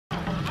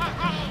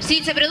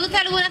Si se produce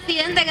algún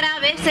accidente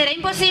grave, será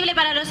imposible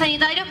para los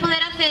sanitarios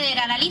poder acceder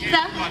a la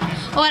lista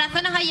o a las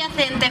zonas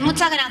adyacentes.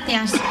 Muchas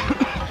gracias.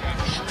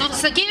 For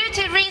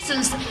security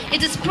reasons,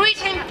 it is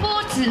pretty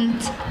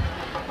important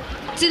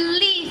to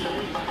leave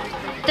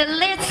the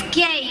lift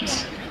gate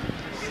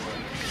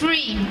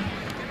free.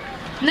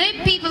 No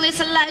people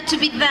is allowed to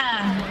be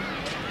there.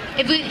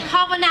 If we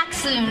have an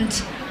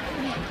accident,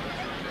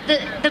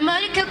 the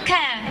medical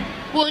care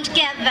won't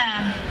get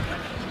there.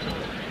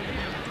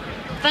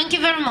 Thank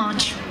you very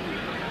much.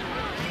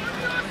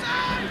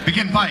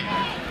 Begin fight.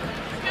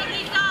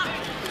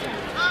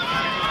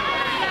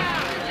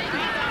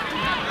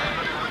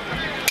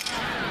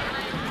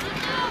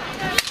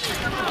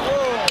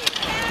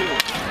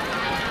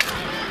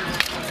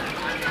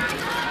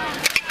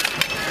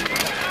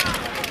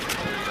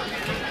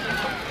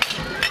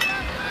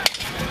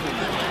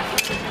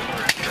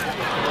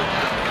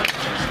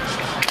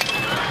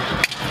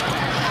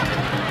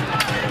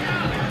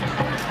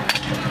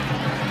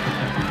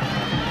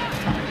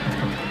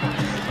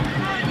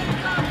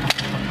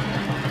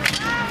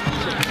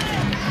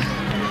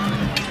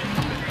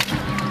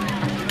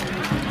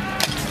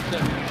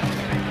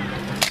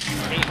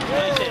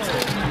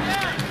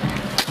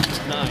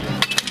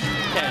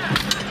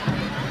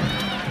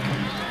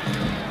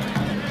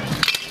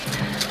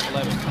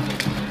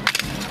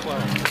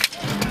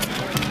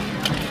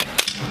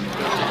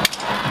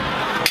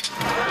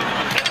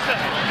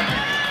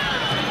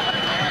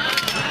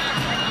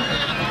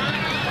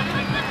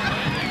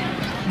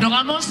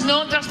 Rogamos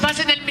no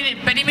traspasen el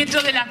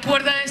perímetro de la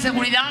cuerda de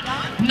seguridad,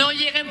 no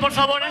lleguen por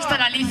favor hasta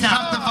la liza.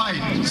 Stop the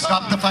fight.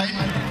 Stop the fight.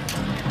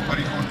 What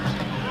do you want?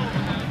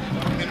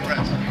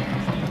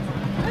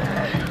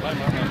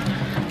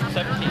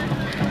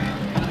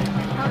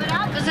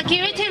 For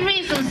security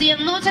reasons, you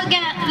are not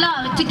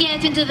allowed to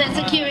get into the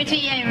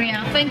security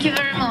area. Thank you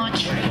very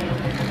much.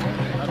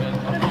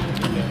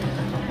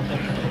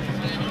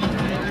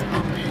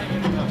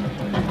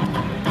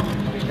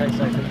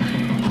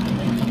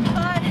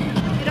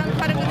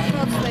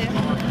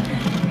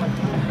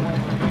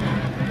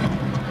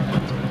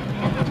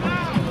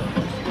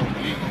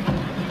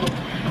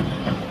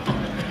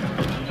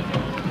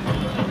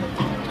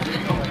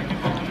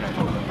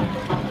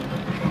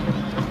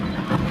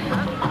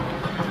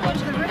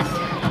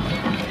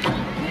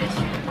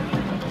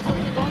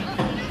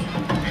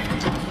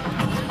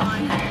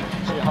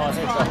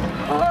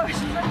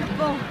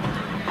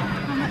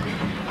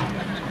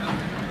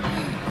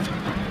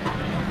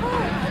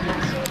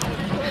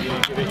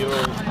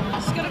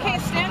 Just gotta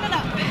keep standing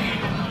up.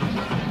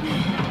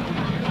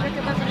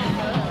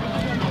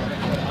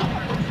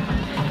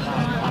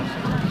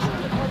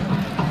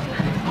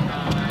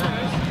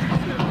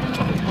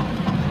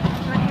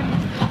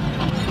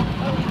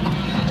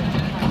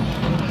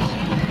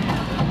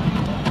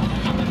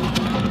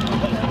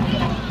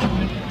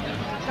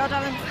 Go,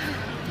 darling.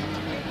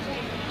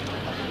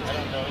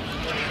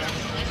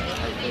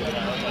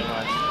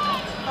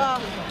 Oh.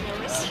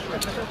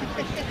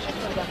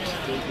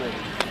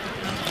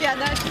 Yeah,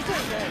 no, she's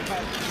doing good,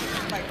 but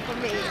like for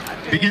me,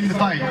 Begin the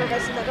fight.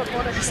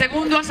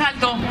 Segundo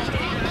asalto.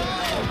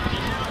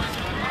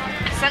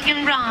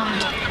 Second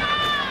round.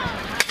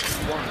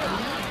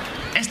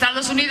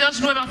 Estados Unidos,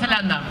 Nueva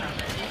Zelanda.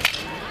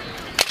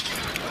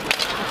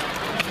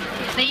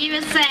 The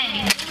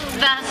USA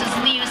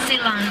versus New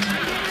Zealand.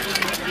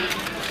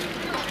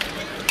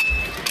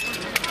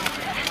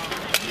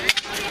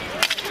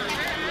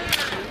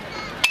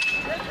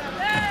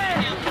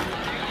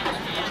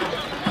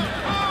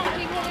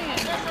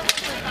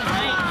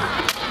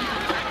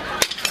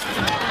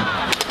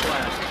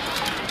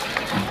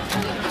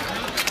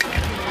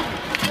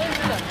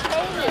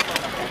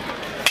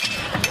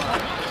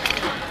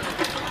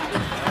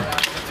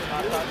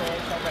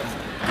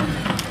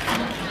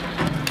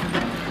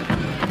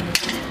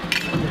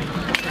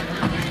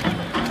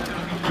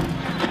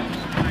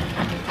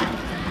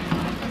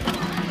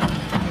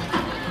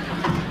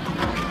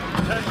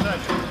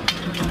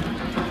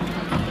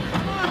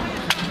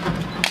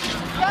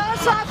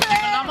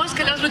 Recordamos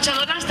que las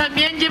luchadoras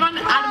también llevan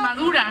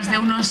armaduras de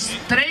unos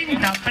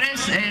 30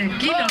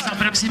 kilos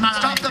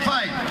aproximadamente. Stop the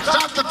fight.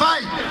 Stop the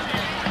fight.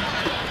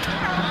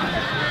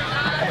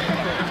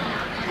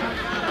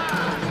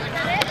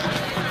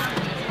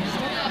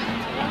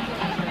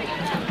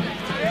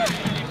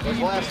 Those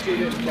last two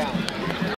didn't count.